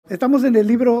Estamos en el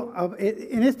libro,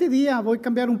 en este día voy a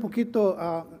cambiar un poquito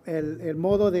el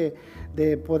modo de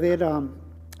poder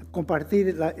compartir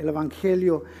el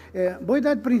Evangelio. Voy a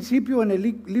dar principio en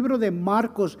el libro de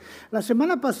Marcos. La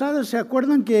semana pasada, ¿se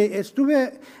acuerdan que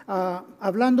estuve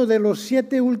hablando de los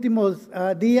 7 últimos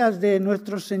días de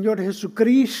nuestro Señor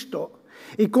Jesucristo?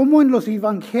 Y cómo en los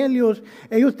evangelios,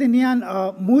 ellos tenían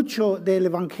mucho del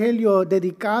evangelio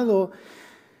dedicado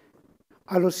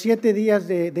a los 7 días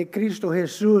de Cristo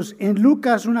Jesús. En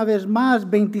Lucas, una vez más,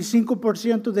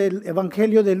 25% del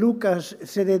evangelio de Lucas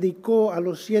se dedicó a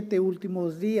los 7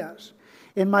 últimos días.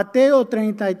 En Mateo,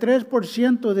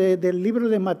 33% del libro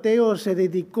de Mateo se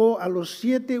dedicó a los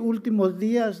 7 últimos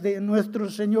días de nuestro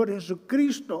Señor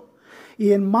Jesucristo.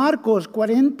 Y en Marcos,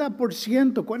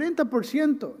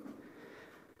 40%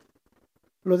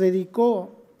 lo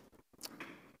dedicó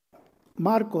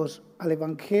Marcos al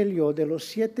evangelio de los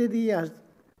 7 días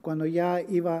cuando ya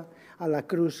iba a la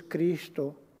cruz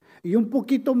Cristo. Y un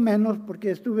poquito menos,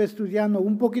 porque estuve estudiando,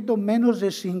 un poquito menos de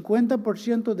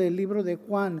 50% del libro de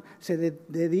Juan se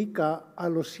dedica a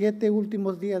los 7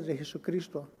 últimos días de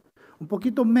Jesucristo. Un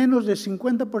poquito menos de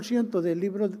 50% del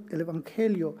libro del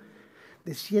evangelio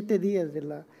de 7 días de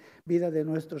la vida de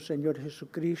nuestro Señor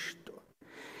Jesucristo.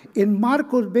 En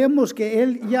Marcos vemos que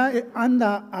él ya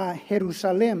anda a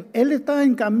Jerusalén. Él está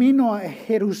en camino a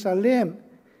Jerusalén.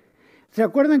 ¿Se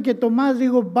acuerdan que Tomás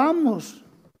dijo, vamos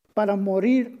para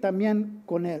morir también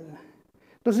con él?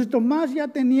 Entonces Tomás ya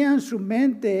tenía en su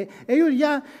mente, ellos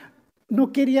ya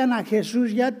no querían a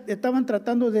Jesús, ya estaban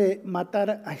tratando de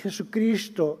matar a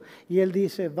Jesucristo. Y él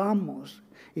dice, vamos.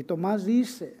 Y Tomás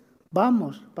dice,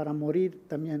 vamos para morir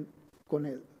también con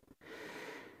él.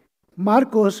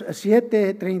 Marcos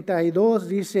 7:32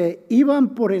 dice,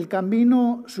 iban por el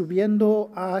camino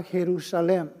subiendo a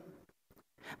Jerusalén.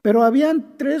 Pero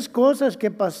habían 3 cosas que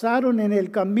pasaron en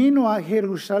el camino a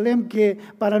Jerusalén que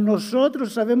para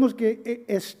nosotros sabemos que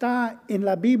está en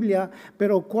la Biblia,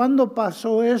 pero ¿cuándo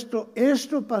pasó esto?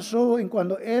 Esto pasó en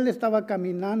cuando él estaba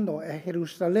caminando a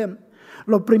Jerusalén.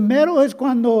 Lo primero es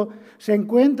cuando se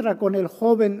encuentra con el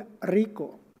joven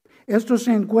rico. Esto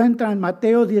se encuentra en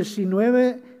Mateo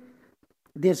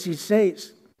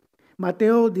 19:16.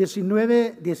 Mateo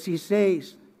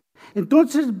 19:16.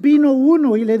 Entonces vino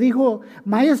uno y le dijo,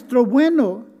 maestro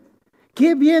bueno,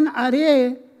 ¿qué bien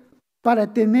haré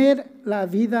para tener la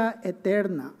vida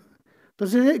eterna?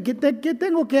 Entonces, ¿qué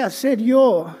tengo que hacer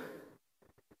yo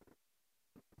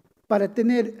para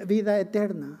tener vida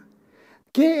eterna?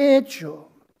 ¿Qué he hecho?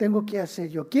 Tengo que hacer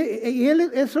yo. Y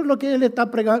eso es lo que él está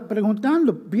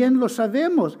preguntando. Bien lo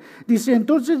sabemos. Dice,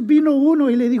 entonces vino uno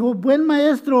y le dijo, buen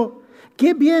maestro,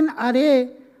 ¿qué bien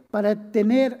haré para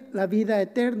tener la vida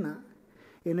eterna?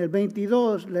 En el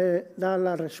 22 le da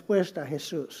la respuesta a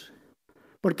Jesús.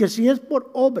 Porque si es por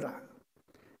obra,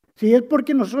 si es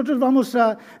porque nosotros vamos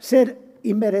a ser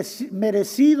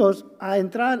merecidos a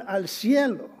entrar al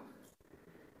cielo,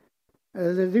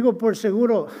 les digo por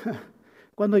seguro,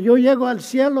 cuando yo llego al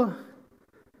cielo,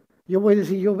 yo voy a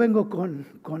decir, yo vengo con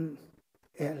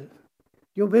Él.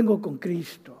 Yo vengo con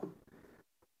Cristo.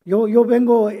 Yo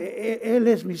vengo, Él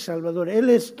es mi Salvador. Él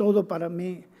es todo para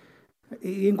mí.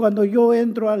 Y cuando yo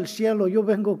entro al cielo, yo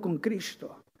vengo con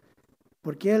Cristo.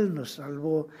 Porque Él nos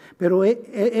salvó. Pero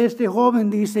este joven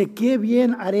dice, ¿qué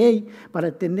bien haré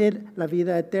para tener la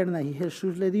vida eterna? Y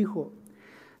Jesús le dijo,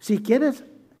 si quieres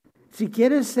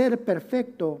ser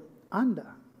perfecto,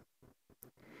 anda.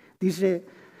 Dice,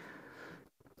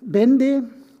 vende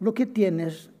lo que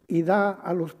tienes y da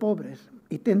a los pobres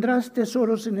y tendrás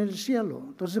tesoros en el cielo.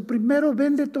 Entonces primero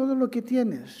vende todo lo que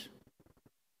tienes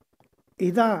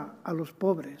y da a los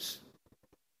pobres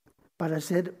para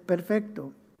ser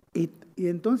perfecto. Y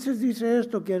entonces dice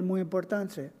esto que es muy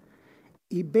importante,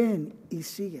 y ven y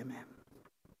sígueme.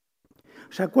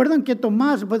 ¿Se acuerdan que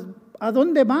Tomás, pues, ¿a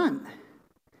dónde van?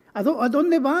 ¿A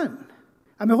dónde van?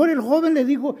 A lo mejor el joven le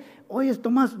dijo, oye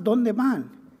Tomás, ¿dónde van?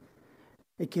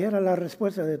 ¿Y qué era la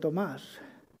respuesta de Tomás?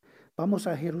 Vamos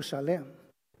a Jerusalén,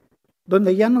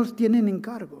 donde ya nos tienen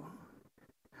encargo.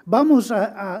 Vamos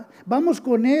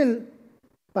con Él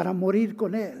para morir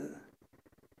con Él.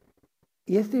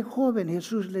 Y este joven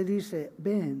Jesús le dice,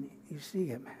 ven y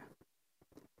sígueme.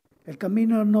 El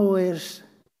camino no es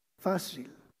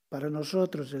fácil para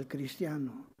nosotros, el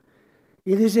cristiano.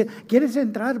 Y dice, ¿quieres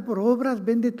entrar por obras?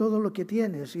 Vende todo lo que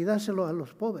tienes y dáselo a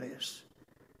los pobres.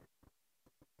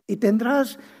 Y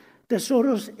tendrás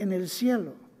tesoros en el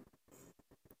cielo.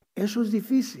 Eso es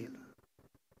difícil.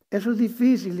 Eso es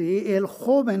difícil. Y el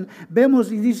joven,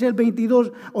 vemos y dice el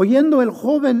 22, oyendo el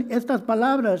joven estas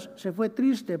palabras, se fue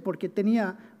triste porque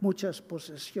tenía muchas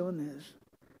posesiones.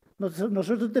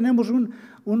 Nosotros tenemos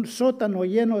un sótano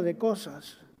lleno de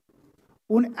cosas.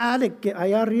 Un attic que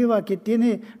allá arriba que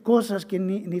tiene cosas que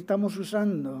ni estamos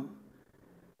usando.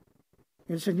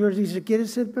 El Señor dice,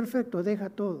 ¿quieres ser perfecto? Deja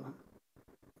todo.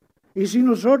 Y si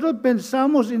nosotros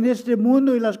pensamos en este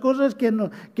mundo y las cosas que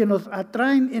nos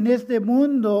atraen en este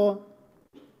mundo,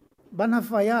 van a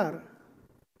fallar.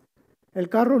 El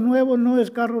carro nuevo no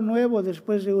es carro nuevo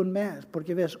después de un mes,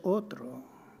 porque ves otro.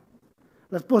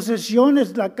 Las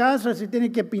posesiones, la casa se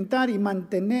tiene que pintar y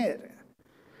mantener.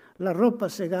 La ropa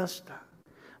se gasta.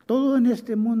 Todo en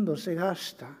este mundo se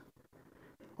gasta.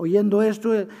 Oyendo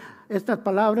estas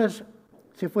palabras,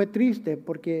 se fue triste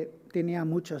porque tenía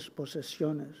muchas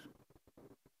posesiones.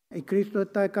 Y Cristo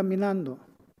está caminando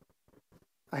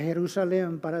a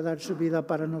Jerusalén para dar su vida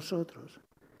para nosotros.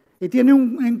 Y tiene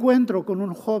un encuentro con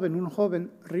un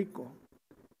joven rico.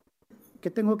 ¿Qué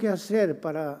tengo que hacer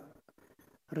para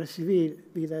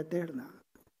recibir vida eterna?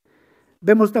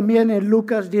 Vemos también en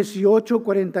Lucas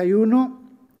 18:41,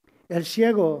 el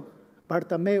ciego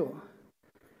Bartimeo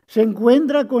se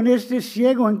encuentra con este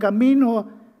ciego en camino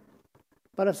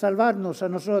para salvarnos a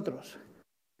nosotros,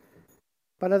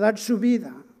 para dar su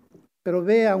vida. Pero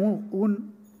ve a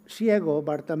un ciego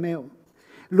Bartimeo.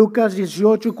 Lucas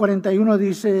 18:41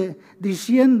 dice,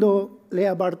 diciéndole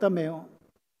a Bartimeo,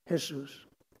 Jesús.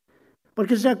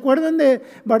 Porque se acuerdan de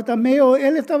Bartimeo,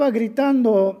 él estaba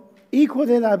gritando, Hijo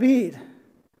de David,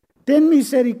 ten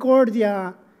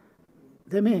misericordia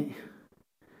de mí.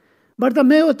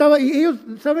 Bartimeo estaba, y ellos,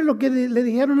 ¿saben lo que le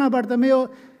dijeron a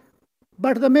Bartimeo?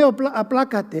 Bartimeo,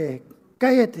 aplácate,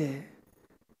 cállate.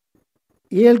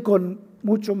 Y él con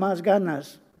mucho más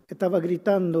ganas estaba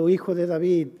gritando, Hijo de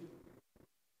David,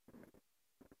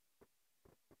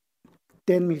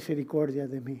 ten misericordia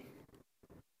de mí.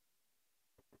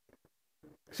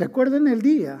 ¿Se acuerdan el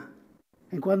día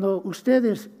en cuando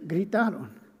ustedes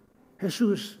gritaron,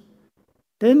 Jesús,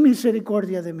 ten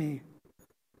misericordia de mí?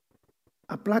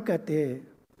 Aplácate,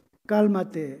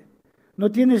 cálmate.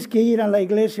 No tienes que ir a la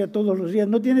iglesia todos los días,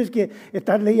 no tienes que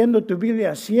estar leyendo tu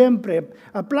Biblia siempre.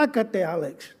 Aplácate,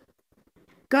 Alex.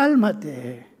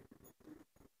 Cálmate.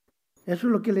 Eso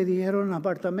es lo que le dijeron a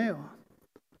Bartimeo.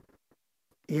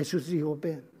 Y Jesús dijo,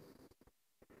 ven.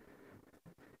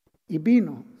 Y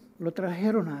vino, lo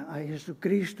trajeron a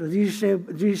Jesucristo,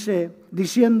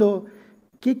 diciendo,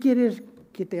 ¿qué quieres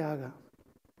que te haga?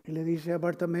 Y le dice a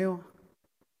Bartimeo,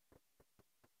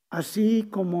 así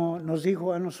como nos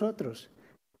dijo a nosotros,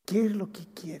 ¿qué es lo que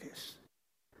quieres?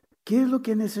 ¿Qué es lo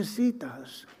que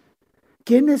necesitas?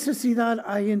 ¿Qué necesidad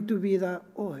hay en tu vida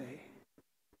hoy?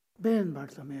 Ven,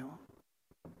 Bartimeo.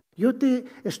 Yo te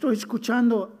estoy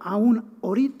escuchando aún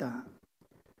ahorita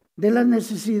de las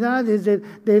necesidades,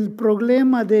 del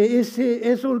problema, de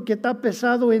eso que está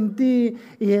pesado en ti.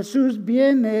 Y Jesús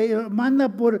viene,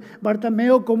 manda por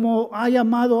Bartimeo como ha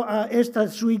llamado a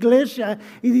su iglesia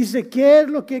y dice, ¿qué es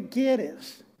lo que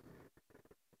quieres?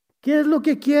 ¿Qué es lo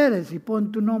que quieres? Y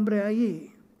pon tu nombre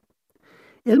ahí.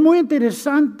 Es muy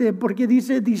interesante porque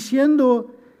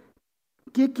diciendo,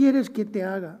 ¿qué quieres que te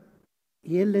haga?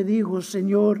 Y él le dijo,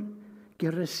 Señor, que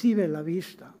recibe la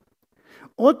vista.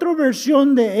 Otra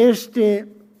versión de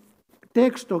este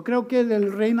texto, creo que es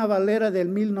del Reina Valera del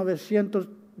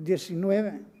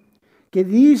 1919, que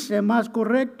dice más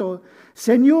correcto,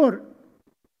 Señor,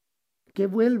 que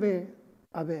vuelve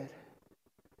a ver.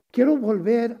 Quiero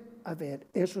volver a ver.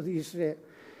 Eso dice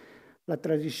la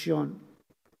tradición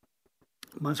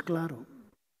más claro.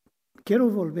 Quiero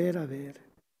volver a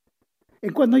ver. Y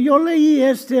cuando yo leí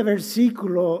este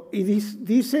versículo y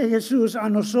dice Jesús a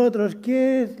nosotros,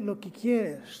 ¿qué es lo que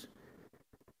quieres?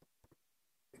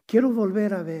 Quiero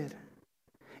volver a ver.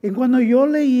 Y cuando yo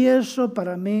leí eso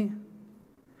para mí,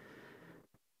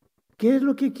 ¿qué es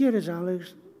lo que quieres,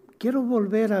 Alex? Quiero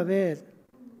volver a ver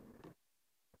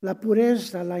la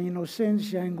pureza, la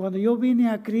inocencia. Y cuando yo vine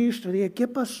a Cristo, dije, ¿qué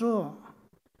pasó?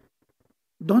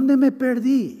 ¿Dónde me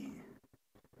perdí?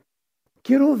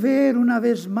 Quiero ver una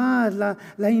vez más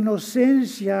la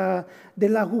inocencia de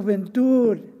la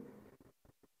juventud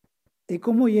y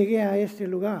cómo llegué a este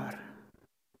lugar.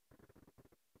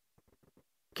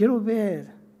 Quiero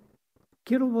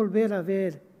volver a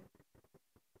ver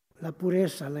la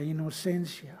pureza, la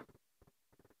inocencia.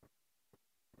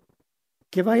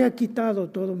 Que vaya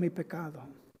quitado todo mi pecado.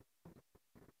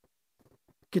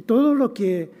 Que todo lo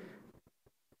que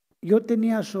yo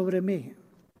tenía sobre mí,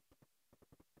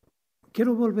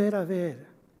 quiero volver a ver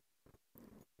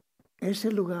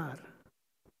ese lugar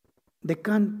de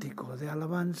cántico, de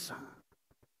alabanza.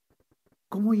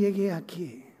 ¿Cómo llegué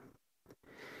aquí?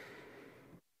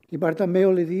 Y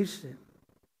Bartimeo le dice,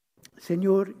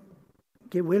 Señor,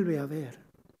 que vuelve a ver.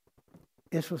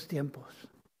 esos tiempos.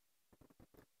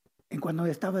 Y cuando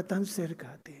estaba tan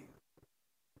cerca a ti.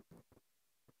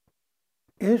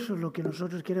 Eso es lo que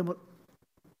nosotros queremos.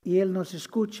 Y Él nos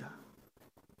escucha.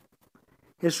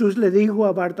 Jesús le dijo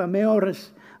a Bartimeo,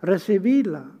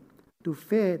 recibidla, tu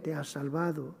fe te ha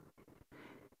salvado.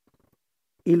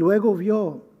 Y luego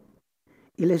vio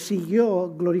y le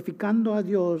siguió glorificando a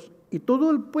Dios. Y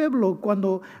todo el pueblo,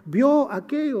 cuando vio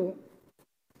aquello,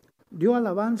 dio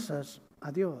alabanzas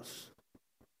a Dios.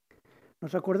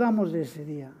 Nos acordamos de ese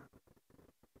día.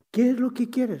 ¿Qué es lo que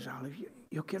quieres, Alex?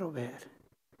 Yo quiero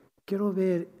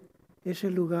ver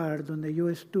ese lugar donde yo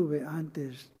estuve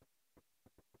antes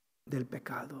del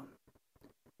pecado.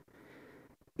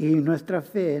 Y nuestra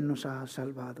fe nos ha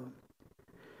salvado.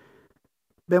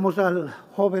 Vemos al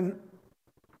joven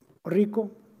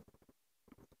rico.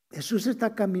 Jesús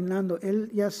está caminando. Él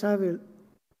ya sabe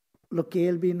lo que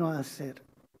Él vino a hacer.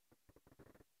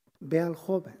 Ve al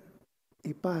joven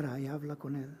y para y habla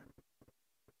con él.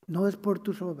 No es por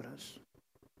tus obras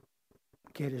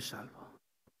que eres salvo.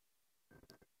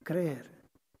 Creer.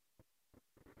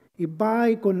 Y va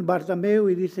y con Bartimeo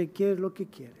y dice, ¿qué es lo que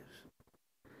quieres?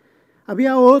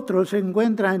 Había otro, se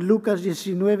encuentra en Lucas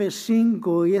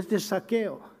 19:5 y es de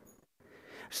Zaqueo.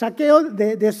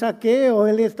 De Zaqueo,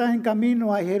 él está en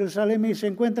camino a Jerusalén y se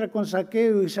encuentra con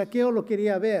Zaqueo y Zaqueo lo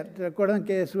quería ver. ¿Recuerdan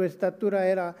que su estatura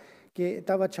era que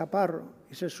estaba chaparro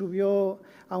y se subió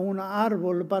a un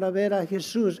árbol para ver a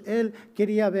Jesús? Él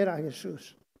quería ver a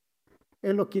Jesús.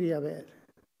 Él lo quería ver.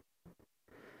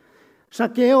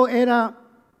 Zaqueo era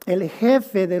el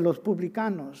jefe de los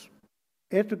publicanos.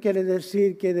 Esto quiere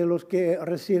decir que de los que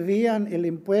recibían el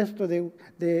impuesto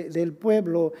del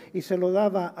pueblo y se lo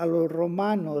daba a los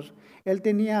romanos, él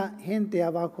tenía gente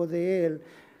abajo de él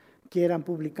que eran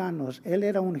publicanos. Él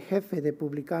era un jefe de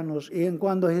publicanos. Y en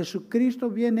cuando Jesucristo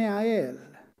viene a él,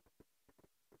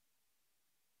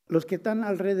 los que están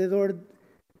alrededor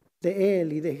de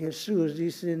él y de Jesús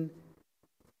dicen,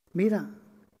 mira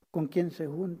con quién se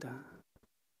junta,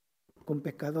 con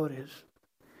pecadores.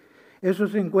 Eso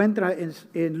se encuentra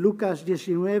en Lucas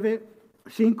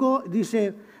 19:5.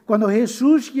 Dice, cuando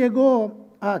Jesús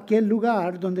llegó a aquel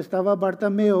lugar donde estaba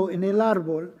Bartimeo en el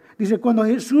árbol, dice, cuando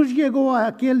Jesús llegó a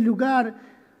aquel lugar,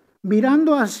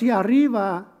 mirando hacia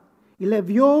arriba, y le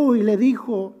vio y le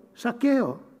dijo,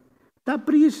 Zaqueo, da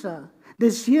prisa,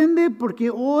 desciende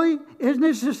porque hoy es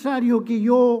necesario que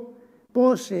yo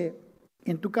pose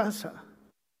en tu casa.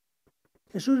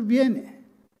 Jesús viene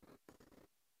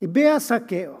y ve a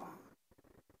Zaqueo.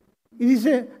 Y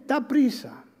dice, da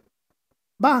prisa,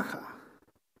 baja,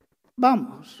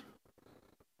 vamos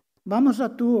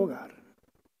a tu hogar,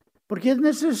 porque es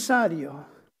necesario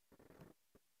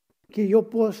que yo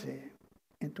pose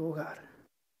en tu hogar.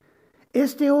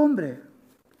 Este hombre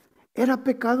era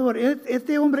pecador,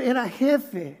 este hombre era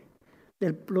jefe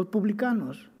de los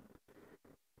publicanos.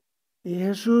 Y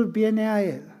Jesús viene a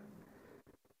él,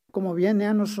 como viene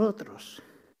a nosotros.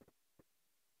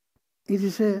 Y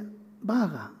dice,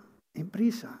 baja. En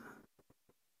prisa.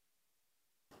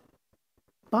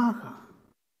 Baja.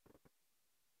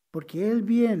 Porque Él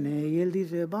viene y Él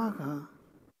dice, baja,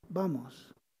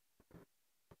 vamos.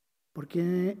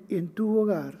 Porque en tu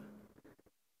hogar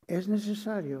es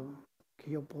necesario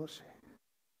que yo pose.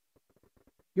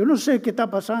 Yo no sé qué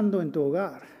está pasando en tu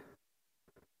hogar.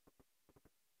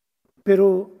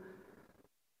 Pero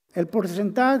el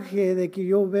porcentaje de que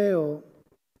yo veo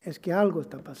es que algo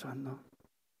está pasando.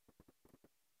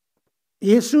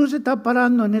 Y Jesús está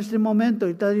parando en este momento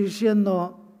y está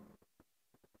diciendo,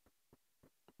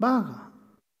 baja,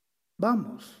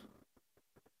 vamos,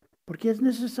 porque es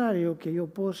necesario que yo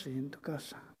pose en tu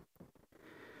casa.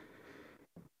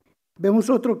 Vemos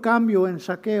otro cambio en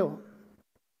Zaqueo.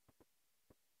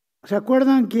 ¿Se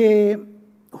acuerdan que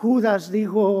Judas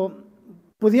dijo,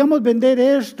 podíamos vender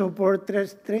esto por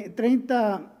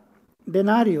 30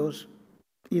 denarios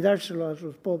y dárselo a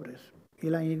sus pobres? Y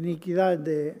la iniquidad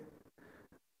de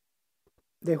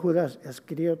Judas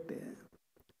Iscariote.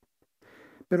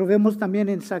 Pero vemos también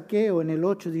en Zaqueo, en el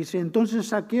 8, dice, entonces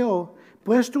Zaqueo,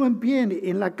 puesto en pie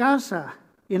en la casa,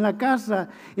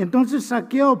 entonces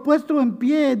Zaqueo, puesto en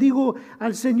pie, digo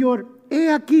al Señor,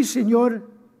 he aquí, Señor,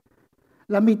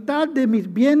 la mitad de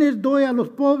mis bienes doy a los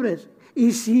pobres,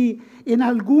 y si en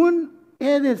algún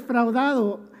he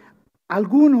defraudado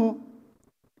alguno,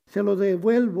 se lo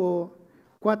devuelvo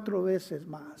 4 veces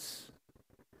más.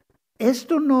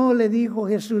 Esto no le dijo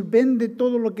Jesús, vende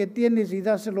todo lo que tienes y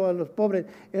dáselo a los pobres.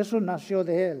 Eso nació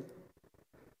de Él.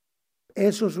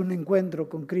 Eso es un encuentro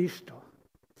con Cristo.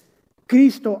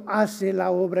 Cristo hace la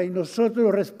obra y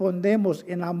nosotros respondemos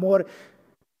en amor.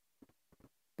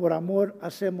 Por amor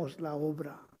hacemos la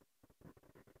obra.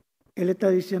 Él está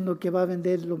diciendo que va a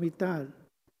vender la mitad,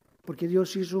 porque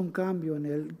Dios hizo un cambio en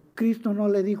él. Cristo no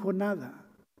le dijo nada,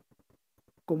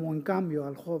 como en cambio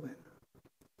al joven.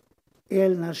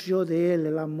 Él nació de él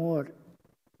el amor,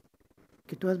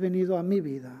 que tú has venido a mi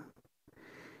vida.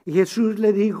 Y Jesús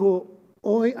le dijo,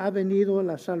 hoy ha venido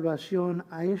la salvación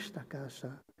a esta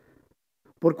casa,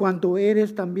 por cuanto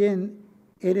eres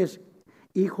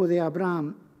hijo de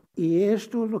Abraham. Y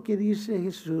esto es lo que dice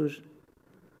Jesús,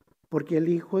 porque el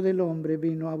Hijo del Hombre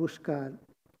vino a buscar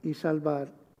y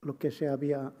salvar lo que se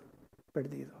había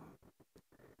perdido.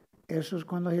 Eso es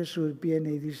cuando Jesús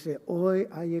viene y dice, hoy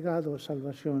ha llegado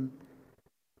salvación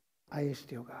a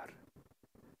este hogar.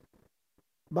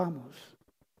 Vamos,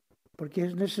 porque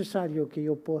es necesario que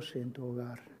yo pose en tu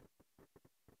hogar.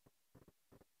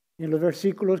 Y en los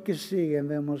versículos que siguen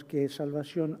vemos que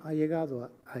salvación ha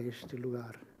llegado a este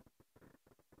lugar.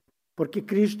 Porque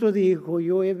Cristo dijo,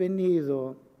 yo he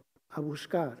venido a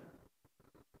buscar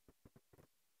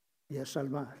y a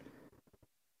salvar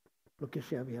lo que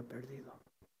se había perdido.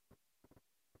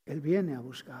 Él viene a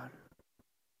buscar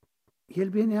y Él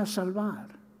viene a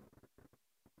salvar.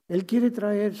 Él quiere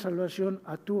traer salvación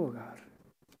a tu hogar.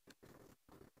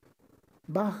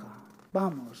 Baja,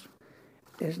 vamos.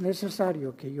 Es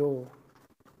necesario que yo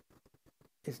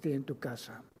esté en tu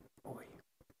casa hoy.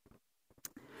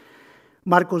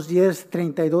 Marcos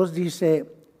 10:32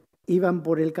 dice, iban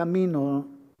por el camino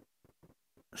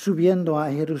subiendo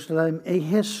a Jerusalén y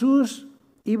Jesús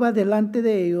iba delante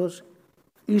de ellos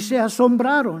y se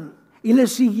asombraron y le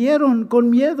siguieron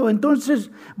con miedo. Entonces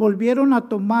volvió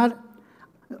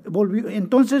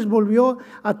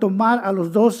a tomar a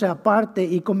los 12 aparte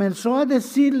y comenzó a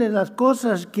decirle las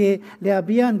cosas que le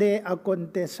habían de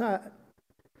acontecer.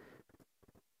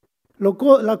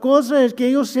 La cosa es que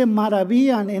ellos se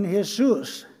maravillan en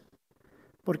Jesús,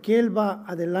 porque Él va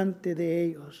adelante de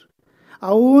ellos.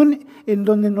 Aún en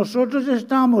donde nosotros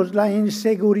estamos, la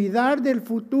inseguridad del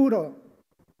futuro.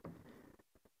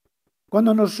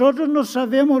 Cuando nosotros no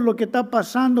sabemos lo que está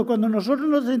pasando, cuando nosotros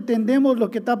no entendemos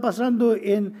lo que está pasando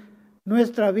en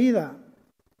nuestra vida,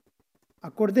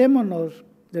 acordémonos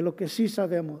de lo que sí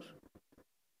sabemos,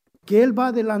 que Él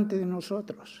va delante de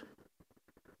nosotros.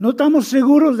 No estamos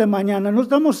seguros de mañana, no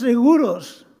estamos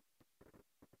seguros.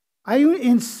 Hay una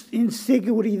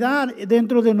inseguridad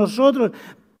dentro de nosotros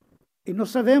y no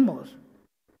sabemos.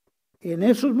 Y en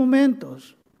esos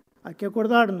momentos hay que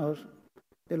acordarnos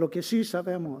de lo que sí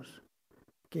sabemos,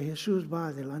 que Jesús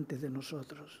va delante de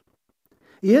nosotros.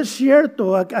 Y es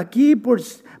cierto, aquí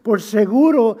por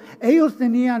seguro, ellos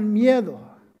tenían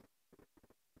miedo,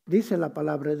 dice la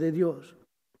palabra de Dios,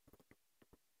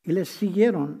 y les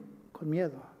siguieron con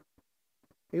miedo.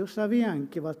 Ellos sabían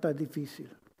que va a estar difícil,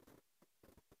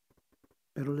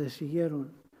 pero les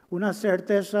siguieron. Una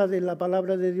certeza de la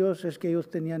palabra de Dios es que ellos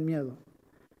tenían miedo.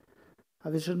 A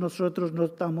veces nosotros no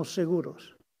estamos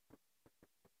seguros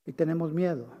y tenemos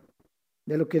miedo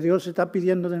de lo que Dios está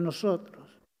pidiendo de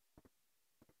nosotros.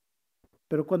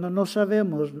 Pero cuando no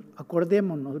sabemos,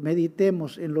 acordémonos,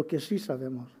 meditemos en lo que sí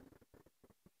sabemos,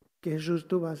 que Jesús,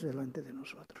 tú vas delante de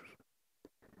nosotros.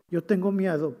 Yo tengo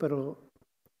miedo, pero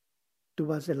tú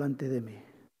vas delante de mí.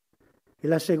 Y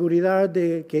la seguridad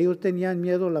de que ellos tenían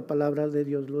miedo, la palabra de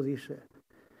Dios lo dice.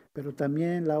 Pero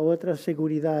también la otra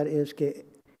seguridad es que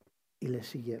y les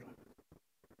siguieron.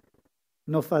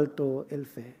 No faltó el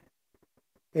fe.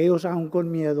 Ellos aún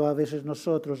con miedo, a veces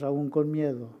nosotros aún con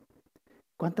miedo.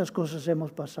 ¿Cuántas cosas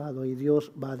hemos pasado y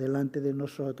Dios va delante de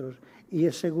nosotros? Y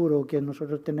es seguro que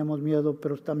nosotros tenemos miedo,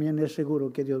 pero también es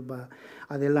seguro que Dios va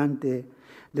adelante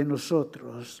de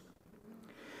nosotros.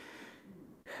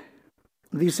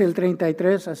 Dice el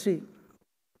 33 así.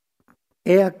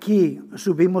 He aquí,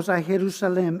 subimos a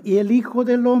Jerusalén y el Hijo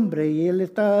del Hombre, y Él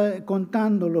está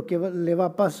contando lo que le va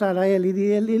a pasar a Él,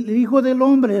 y el Hijo del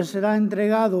Hombre será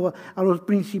entregado a los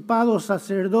principados,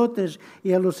 sacerdotes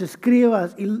y a los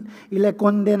escribas, y le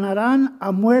condenarán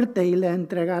a muerte y le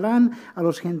entregarán a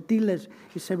los gentiles,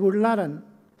 y se burlarán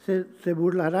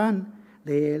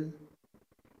de Él,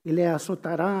 y le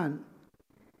azotarán,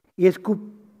 y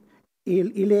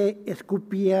le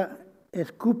escupieran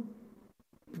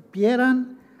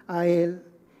a Él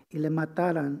y le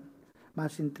mataran,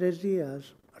 mas en 3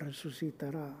 días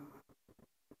resucitará.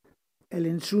 El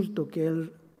insulto que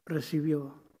Él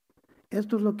recibió.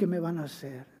 Esto es lo que me van a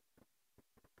hacer.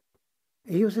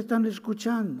 Ellos están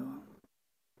escuchando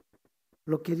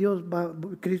lo que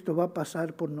Cristo va a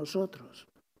pasar por nosotros.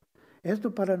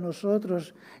 Esto para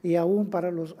nosotros y aún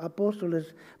para los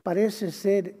apóstoles parece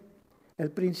ser el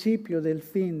principio del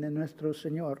fin de nuestro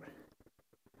Señor.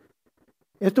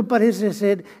 Esto parece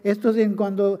ser, esto de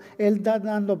cuando Él está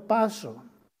dando paso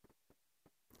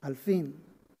al fin.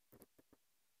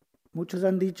 Muchos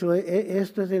han dicho,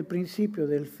 esto es el principio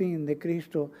del fin de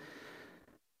Cristo,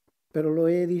 pero lo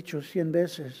he dicho 100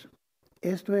 veces.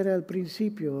 Esto era el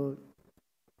principio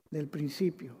del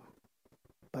principio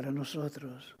para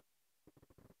nosotros.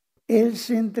 Él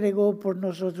se entregó por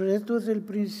nosotros. Esto es el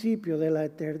principio de la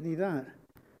eternidad.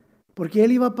 Porque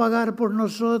Él iba a pagar por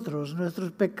nosotros,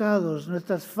 nuestros pecados,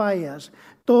 nuestras fallas,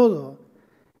 todo.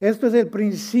 Esto es el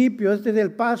principio, este es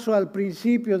el paso al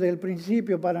principio del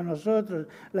principio para nosotros,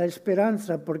 la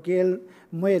esperanza, porque Él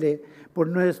muere por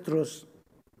nuestros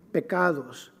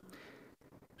pecados.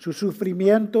 Su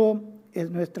sufrimiento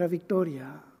es nuestra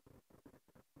victoria.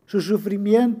 Su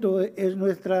sufrimiento es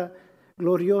nuestra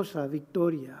gloriosa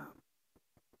victoria,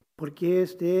 porque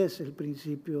este es el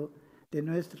principio de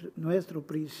nuestro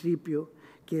principio,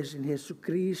 que es en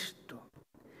Jesucristo.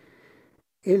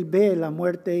 Él ve la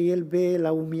muerte y Él ve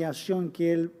la humillación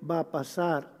que Él va a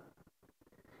pasar.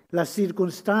 Las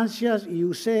circunstancias, y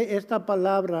usé esta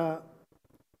palabra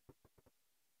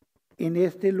en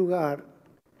este lugar,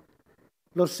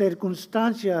 las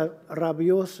circunstancias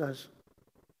rabiosas.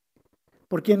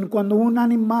 Porque cuando un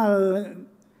animal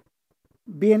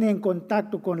viene en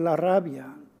contacto con la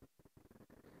rabia,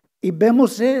 y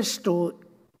vemos esto,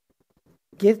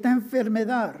 que esta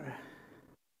enfermedad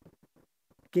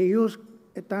que ellos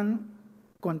están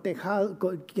contagiados,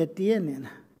 que tienen,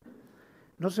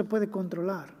 no se puede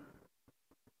controlar.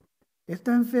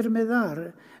 Esta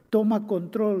enfermedad toma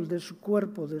control de su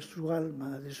cuerpo, de su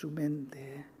alma, de su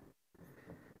mente.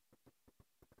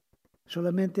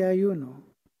 Solamente hay uno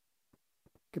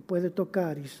que puede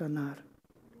tocar y sanar.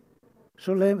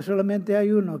 Solamente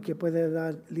hay uno que puede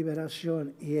dar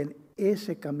liberación, y en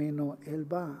ese camino Él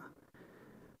va.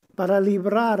 Para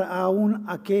librar aún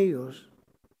a aquellos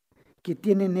que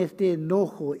tienen este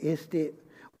enojo, este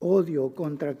odio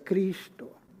contra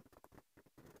Cristo.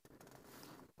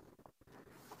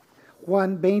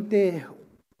 Juan 12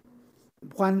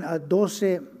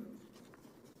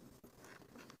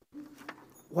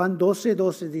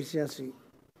 dice así.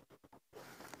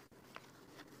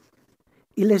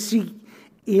 Y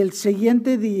el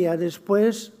siguiente día,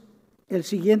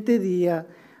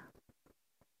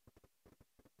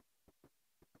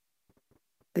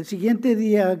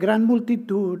 gran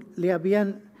multitud le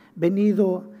habían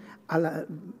venido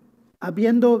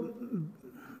habiendo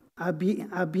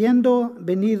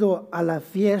venido a la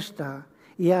fiesta,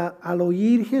 y al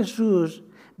oír Jesús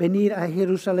venir a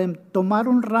Jerusalén,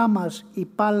 tomaron ramas y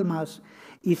palmas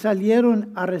y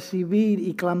salieron a recibir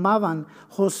y clamaban: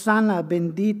 Hosana,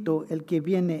 bendito el que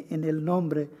viene en el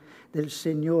nombre del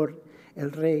Señor,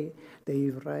 el Rey de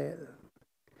Israel.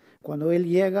 Cuando Él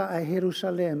llega a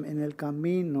Jerusalén, en el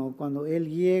camino, cuando Él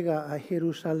llega a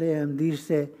Jerusalén,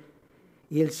 dice: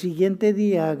 y el siguiente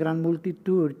día, gran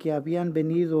multitud que habían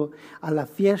venido a la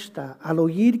fiesta, al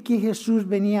oír que Jesús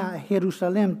venía a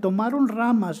Jerusalén, tomaron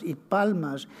ramas y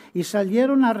palmas y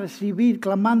salieron a recibir,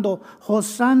 clamando: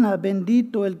 Hosana,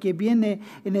 bendito el que viene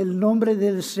en el nombre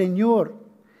del Señor,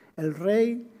 el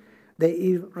Rey de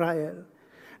Israel.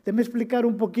 Déjame explicar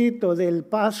un poquito del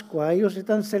Pascua. Ellos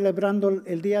están celebrando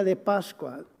el día de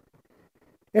Pascua.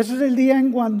 Ese es el día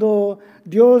en cuando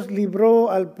Dios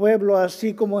libró al pueblo,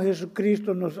 así como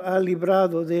Jesucristo nos ha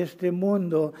librado de este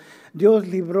mundo. Dios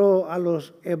libró a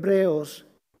los hebreos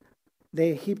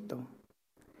de Egipto.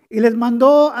 Y les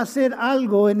mandó hacer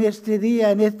algo en este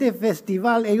día, en este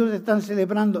festival. Ellos están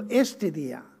celebrando este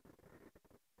día.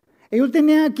 Ellos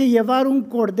tenían que llevar un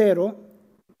cordero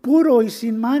puro y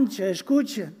sin mancha.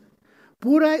 Escuchen.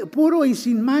 Puro y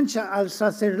sin mancha al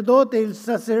sacerdote. El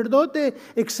sacerdote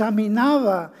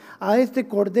examinaba a este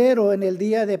cordero en el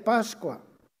día de Pascua.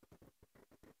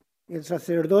 El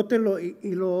sacerdote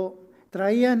lo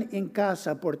traían en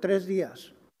casa por 3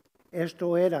 días.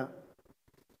 Esto era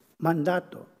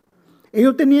mandato.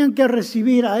 Ellos tenían que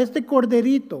recibir a este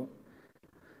corderito.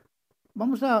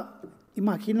 Vamos a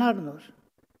imaginarnos.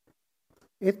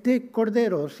 Este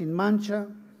cordero sin mancha,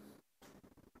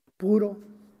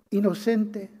 puro,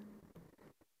 inocente,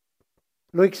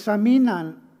 lo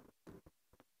examinan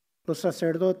los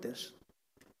sacerdotes,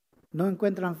 no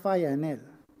encuentran falla en él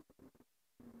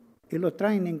y lo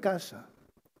traen en casa.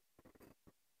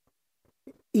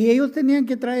 Y ellos tenían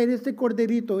que traer este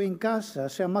corderito en casa.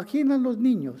 ¿Se imaginan los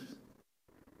niños?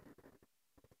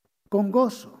 Con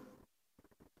gozo.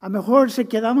 A lo mejor se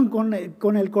quedaban con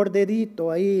el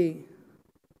corderito ahí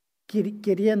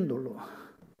queriéndolo.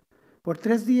 Por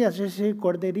 3 días ese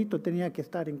corderito tenía que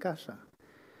estar en casa.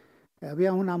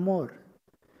 Había un amor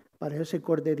para ese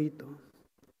corderito.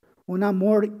 Un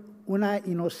amor, una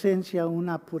inocencia,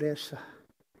 una pureza.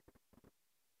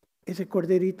 Ese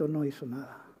corderito no hizo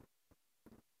nada.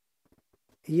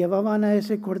 Y llevaban a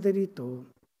ese corderito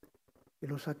y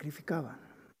lo sacrificaban.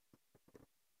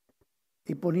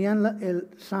 Y ponían el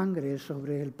sangre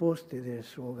sobre el poste de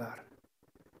su hogar,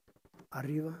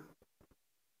 arriba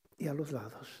y a los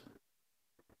lados.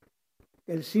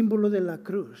 El símbolo de la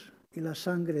cruz y la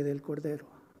sangre del cordero.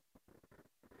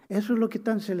 Eso es lo que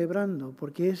están celebrando,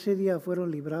 porque ese día fueron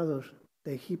librados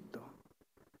de Egipto.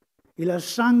 Y la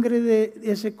sangre de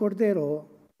ese cordero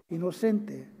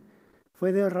inocente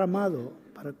fue derramado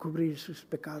para cubrir sus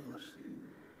pecados.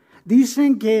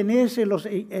 Dicen que los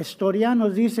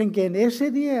historianos dicen que en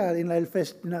ese día,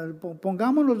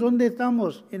 pongámonos donde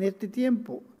estamos en este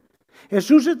tiempo,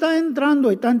 Jesús está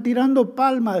entrando y están tirando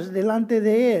palmas delante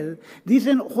de él.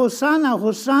 Dicen, Hosana,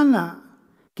 Hosana,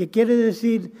 que quiere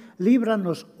decir,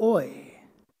 líbranos hoy.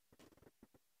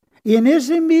 Y en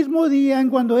ese mismo día, en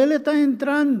cuando él está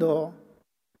entrando,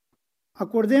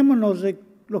 acordémonos de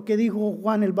lo que dijo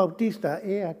Juan el Bautista,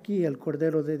 he aquí el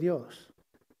Cordero de Dios.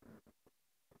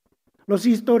 Los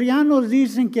historianos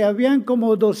dicen que habían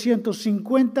como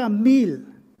 250,000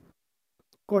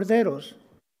 corderos.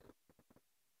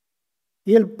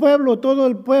 Y el pueblo, todo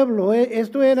el pueblo,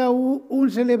 esto era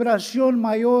una celebración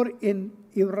mayor en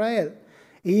Israel.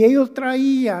 Y ellos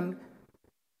traían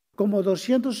como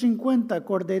 250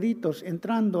 corderitos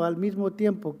entrando al mismo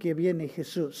tiempo que viene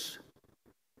Jesús.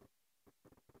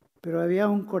 Pero había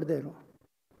un cordero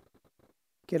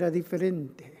que era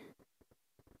diferente.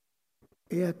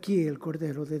 He aquí el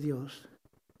Cordero de Dios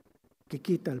que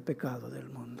quita el pecado del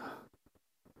mundo.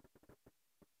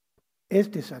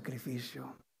 Este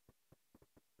sacrificio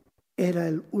era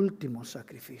el último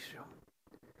sacrificio.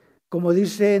 Como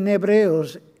dice en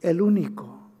Hebreos, el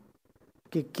único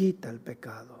que quita el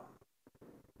pecado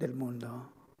del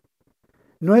mundo.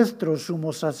 Nuestro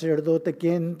sumo sacerdote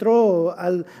que entró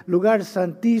al lugar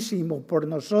santísimo por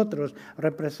nosotros,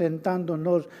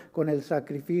 representándonos con el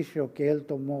sacrificio que él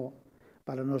tomó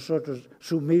para nosotros,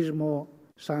 su mismo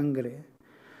sangre.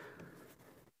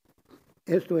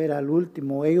 Esto era el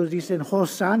último. Ellos dicen,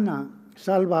 Hosana,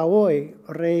 salva hoy,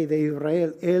 Rey de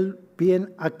Israel. Él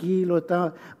bien aquí lo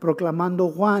está proclamando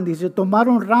Juan. Dice,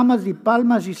 tomaron ramas y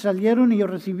palmas y salieron y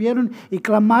recibieron y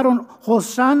clamaron,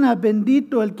 Hosana,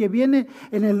 bendito el que viene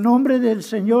en el nombre del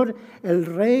Señor, el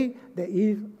Rey de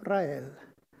Israel.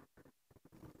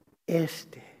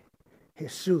 Este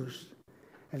Jesús,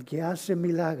 el que hace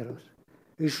milagros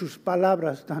y sus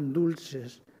palabras tan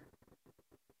dulces,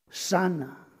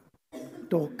 sana,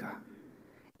 toca.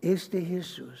 Este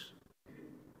Jesús.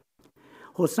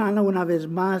 Hosana una vez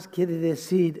más quiere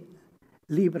decir,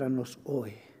 líbranos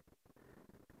hoy.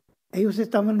 Ellos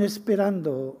estaban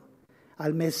esperando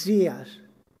al Mesías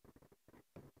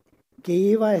que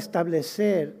iba a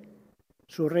establecer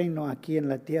su reino aquí en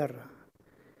la tierra.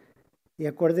 Y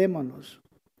acordémonos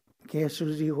que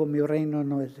Jesús dijo, mi reino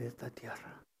no es de esta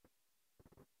tierra.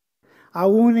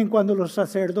 Aún en cuando los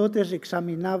sacerdotes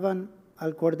examinaban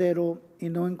al Cordero y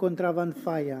no encontraban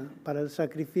falla para el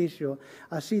sacrificio,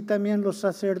 así también los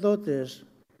sacerdotes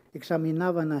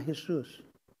examinaban a Jesús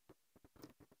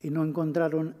y no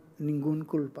encontraron ninguna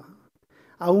culpa.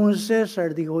 Aún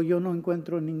César dijo, yo no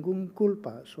encuentro ninguna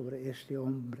culpa sobre este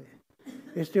hombre.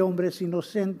 Este hombre es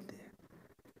inocente.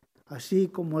 Así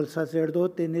como el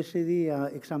sacerdote en ese día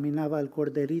examinaba al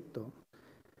corderito,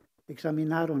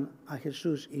 examinaron a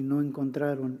Jesús y no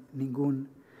encontraron ningún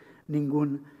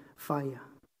falla.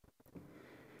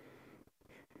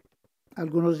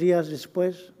 Algunos días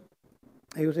después,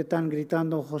 ellos están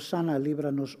gritando, Hosana,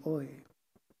 líbranos hoy.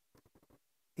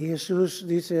 Y Jesús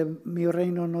dice, mi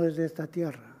reino no es de esta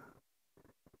tierra.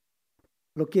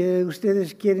 Lo que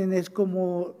ustedes quieren es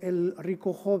como el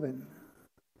rico joven.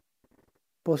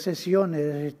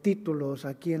 Posesiones, títulos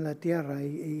aquí en la tierra.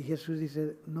 Y Jesús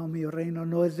dice, no, mi reino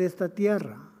no es de esta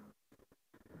tierra.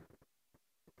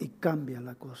 Y cambia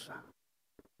la cosa.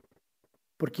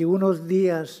 Porque unos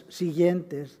días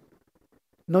siguientes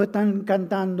no están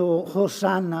cantando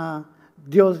Hosana,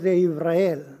 Dios de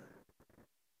Israel.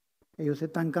 Ellos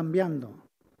están cambiando.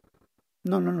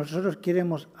 No, nosotros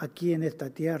queremos aquí en esta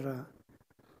tierra.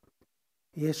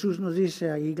 Y Jesús nos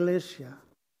dice a iglesia,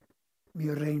 mi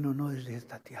reino no es de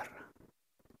esta tierra.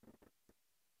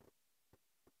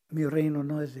 Mi reino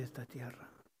no es de esta tierra.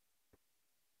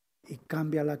 Y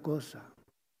cambia la cosa.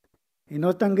 Y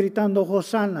no están gritando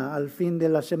Hosana al fin de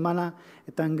la semana,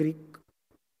 están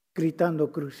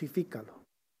gritando crucifícalo.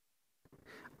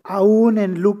 Aún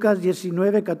en Lucas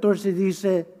 19:14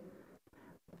 dice,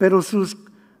 pero sus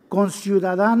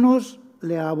conciudadanos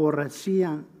le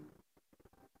aborrecían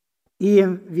y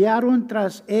enviaron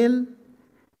tras él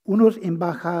unos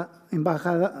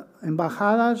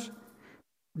embajadas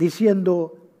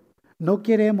diciendo, No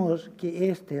queremos que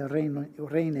este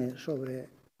reine sobre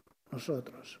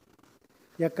nosotros.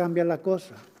 Ya cambia la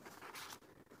cosa.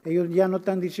 Ellos ya no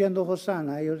están diciendo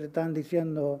Hosana, ellos están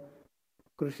diciendo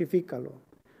crucifícalo.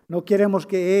 No queremos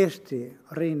que este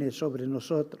reine sobre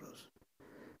nosotros,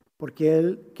 porque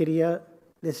él quería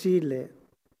decirle,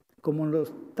 como lo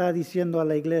está diciendo a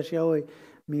la iglesia hoy,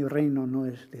 mi reino no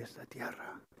es de esta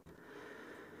tierra.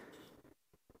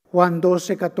 Juan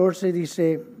 12:14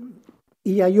 dice,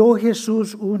 y halló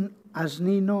Jesús un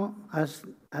asnillo,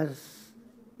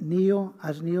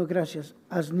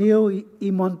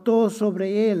 y montó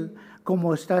sobre él,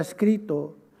 como está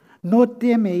escrito, no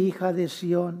teme, hija de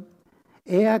Sión,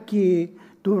 he aquí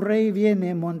tu rey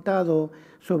viene montado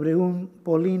sobre un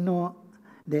polino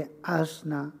de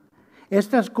asna.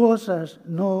 Estas cosas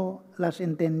no las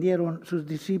entendieron sus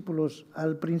discípulos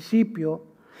al principio,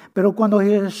 pero cuando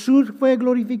Jesús fue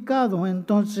glorificado,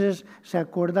 entonces se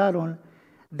acordaron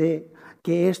de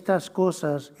que estas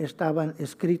cosas estaban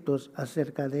escritas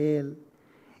acerca de él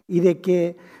y de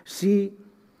que sí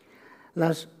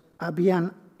las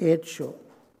habían hecho.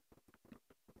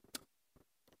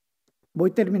 Voy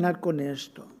a terminar con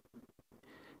esto.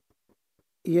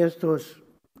 Y esto es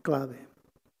clave.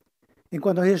 Y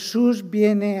cuando Jesús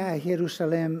viene a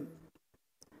Jerusalén,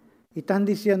 y están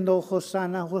diciendo,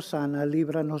 Hosana, Hosana,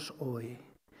 líbranos hoy,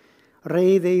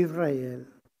 Rey de Israel.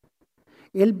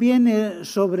 Él viene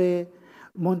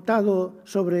montado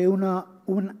sobre un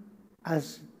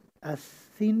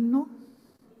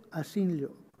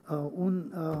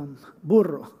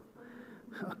burro.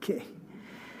 Okay.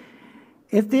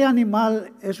 Este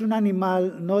animal es un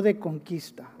animal no de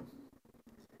conquista.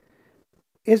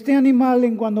 Este animal,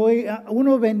 en cuando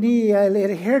uno venía, el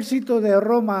ejército de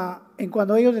Roma, en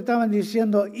cuando ellos estaban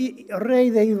diciendo, Rey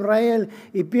de Israel,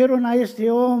 y vieron a este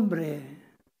hombre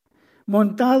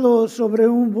montado sobre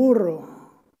un burro,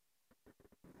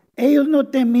 ellos no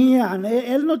temían,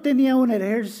 él no tenía un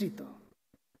ejército.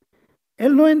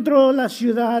 Él no entró a la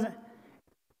ciudad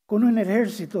con un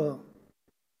ejército.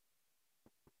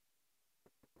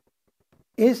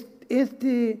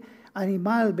 Este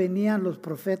animal venían los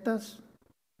profetas,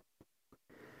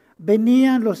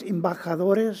 venían los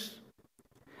embajadores,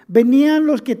 venían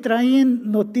los que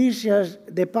traían noticias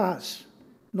de paz,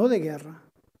 no de guerra.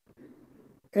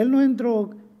 Él no entró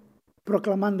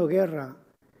proclamando guerra.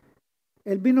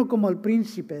 Él vino como el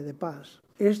príncipe de paz.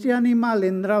 Este animal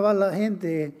entraba a la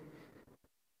gente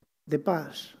de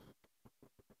paz.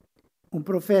 Un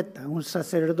profeta, un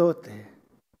sacerdote,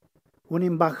 un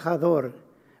embajador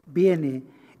viene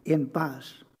en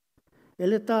paz.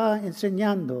 Él está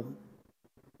enseñando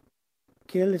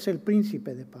que Él es el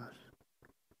príncipe de paz.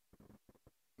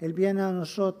 Él viene a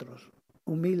nosotros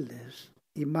humildes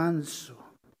y manso,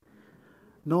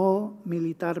 no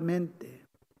militarmente.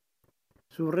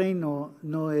 Su reino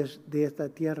no es de esta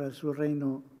tierra, su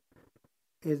reino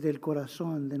es del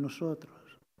corazón de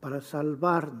nosotros, para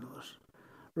salvarnos.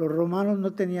 Los romanos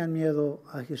no tenían miedo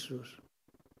a Jesús.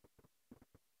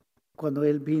 Cuando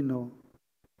Él vino,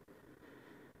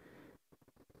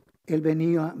 Él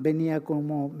venía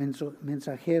como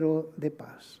mensajero de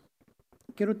paz.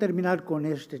 Quiero terminar con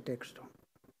este texto.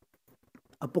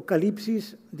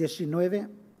 Apocalipsis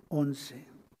 19:11.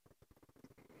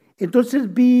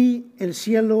 Entonces vi el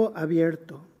cielo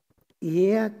abierto, y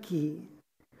he aquí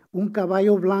un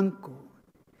caballo blanco,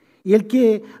 y el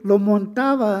que lo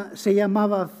montaba se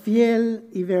llamaba Fiel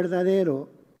y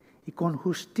Verdadero, y con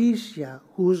justicia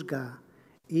juzga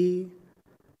y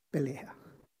pelea.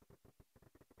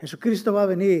 Jesucristo va a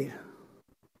venir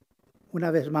una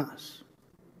vez más.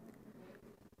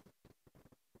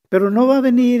 Pero no va a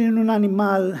venir en un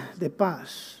animal de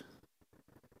paz.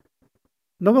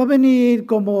 No va a venir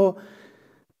como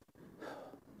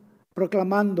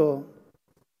proclamando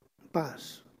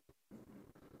paz.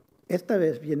 Esta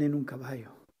vez viene en un caballo.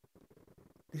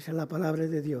 Dice la palabra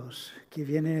de Dios que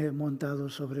viene montado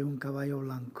sobre un caballo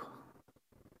blanco.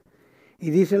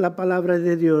 Y dice la palabra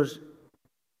de Dios,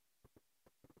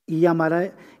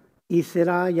 y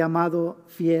será llamado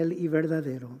Fiel y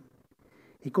Verdadero.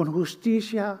 Y con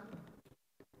justicia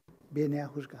viene a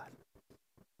juzgar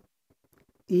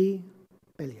y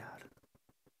pelear.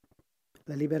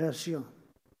 La liberación.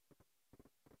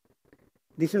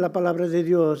 Dice la palabra de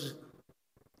Dios,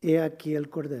 he aquí el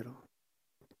Cordero.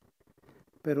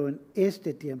 Pero en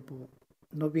este tiempo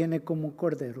no viene como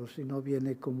Cordero, sino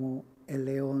viene como el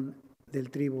león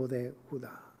del tribu de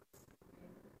Judá.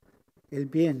 Él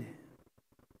viene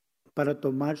para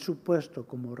tomar su puesto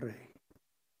como rey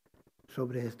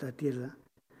sobre esta tierra.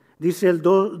 Dice el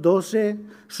 12,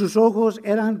 sus ojos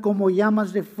eran como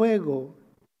llamas de fuego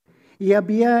y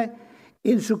había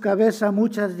En su cabeza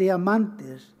muchas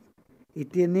diamantes y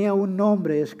tenía un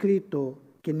nombre escrito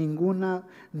que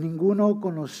ninguno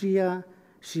conocía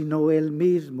sino él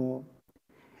mismo.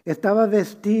 Estaba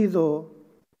vestido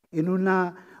en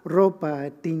una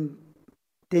ropa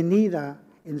teñida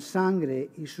en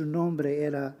sangre y su nombre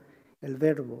era el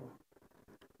Verbo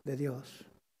de Dios.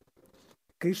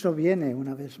 Cristo viene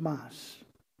una vez más,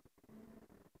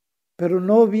 pero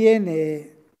no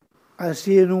viene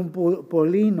así en un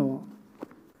polino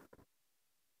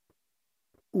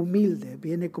humilde,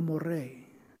 viene como rey,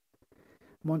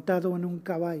 montado en un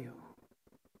caballo.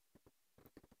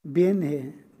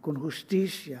 Viene con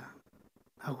justicia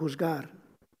a juzgar.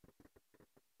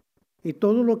 Y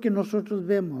todo lo que nosotros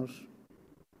vemos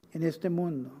en este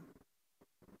mundo,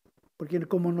 porque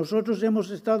como nosotros hemos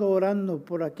estado orando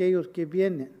por aquellos que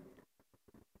vienen,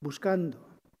 buscando,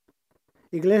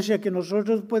 iglesia, que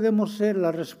nosotros podemos ser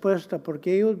la respuesta,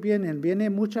 porque ellos viene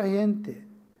mucha gente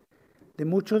de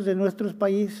muchos de nuestros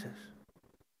países,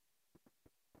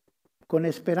 con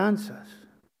esperanzas,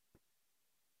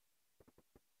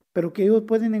 pero que ellos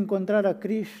pueden encontrar a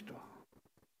Cristo,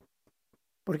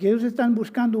 porque ellos están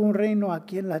buscando un reino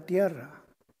aquí en la tierra,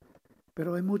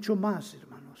 pero hay mucho más,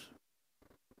 hermanos,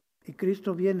 y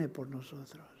Cristo viene por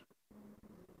nosotros.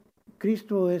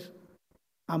 Cristo es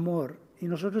amor, y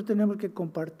nosotros tenemos que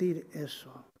compartir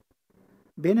eso.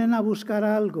 Vienen a buscar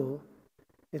algo,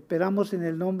 esperamos en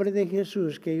el nombre de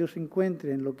Jesús que ellos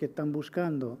encuentren lo que están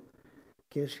buscando,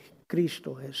 que es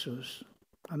Cristo Jesús.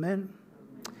 Amén.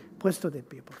 Puesto de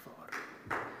pie, por favor.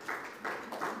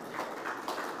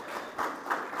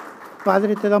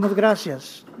 Padre, te damos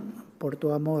gracias por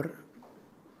tu amor.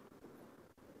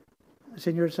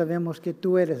 Señor, sabemos que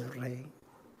tú eres rey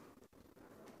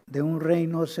de un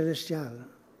reino celestial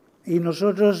y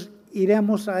nosotros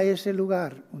iremos a ese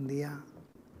lugar un día.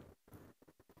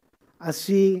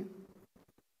 Así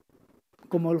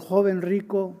como el joven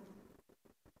rico,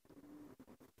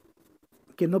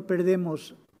 que no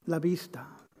perdemos la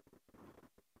vista.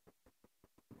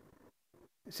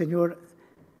 Señor,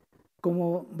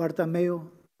 como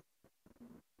Bartimeo,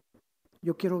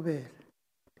 yo quiero ver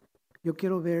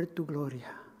tu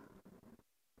gloria.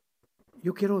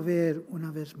 Yo quiero ver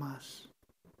una vez más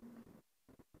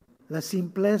la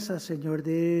simpleza, Señor,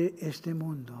 de este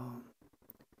mundo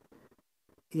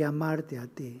y amarte a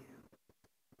ti.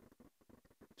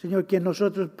 Señor, que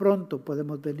nosotros pronto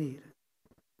podemos venir,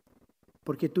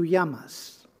 porque tú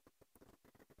llamas.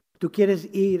 Tú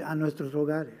quieres ir a nuestros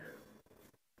hogares.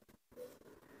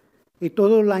 Y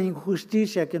toda la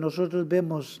injusticia que nosotros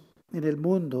vemos en el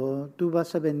mundo, tú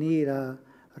vas a venir a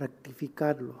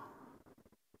rectificarlo.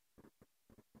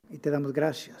 Y te damos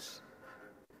gracias.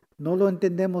 No lo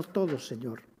entendemos todo,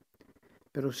 Señor,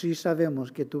 pero sí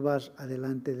sabemos que tú vas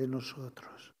adelante de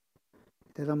nosotros.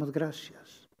 Te damos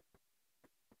gracias.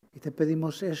 Y te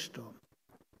pedimos esto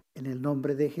en el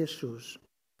nombre de Jesús.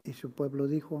 Y su pueblo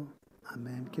dijo,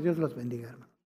 amén. Que Dios los bendiga, hermano.